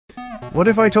What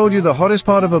if I told you the hottest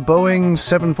part of a Boeing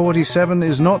 747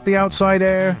 is not the outside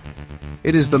air?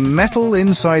 It is the metal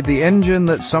inside the engine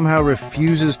that somehow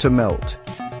refuses to melt.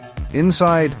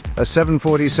 Inside a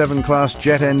 747 class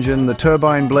jet engine, the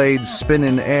turbine blades spin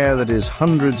in air that is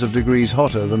hundreds of degrees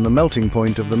hotter than the melting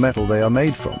point of the metal they are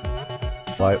made from.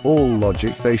 By all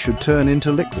logic, they should turn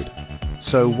into liquid.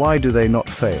 So why do they not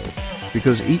fail?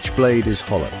 Because each blade is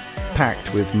hollow,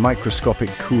 packed with microscopic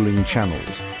cooling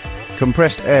channels.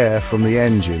 Compressed air from the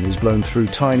engine is blown through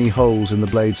tiny holes in the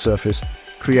blade surface,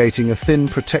 creating a thin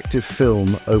protective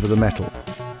film over the metal.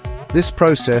 This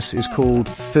process is called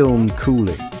film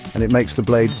cooling, and it makes the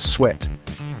blade sweat.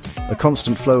 A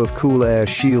constant flow of cool air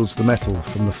shields the metal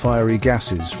from the fiery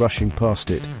gases rushing past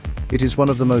it. It is one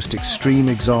of the most extreme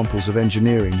examples of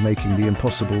engineering making the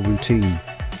impossible routine.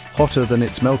 Hotter than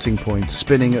its melting point,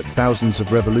 spinning at thousands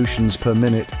of revolutions per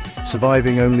minute,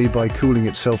 surviving only by cooling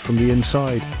itself from the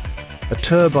inside. A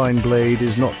turbine blade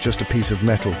is not just a piece of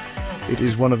metal. It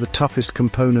is one of the toughest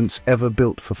components ever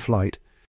built for flight.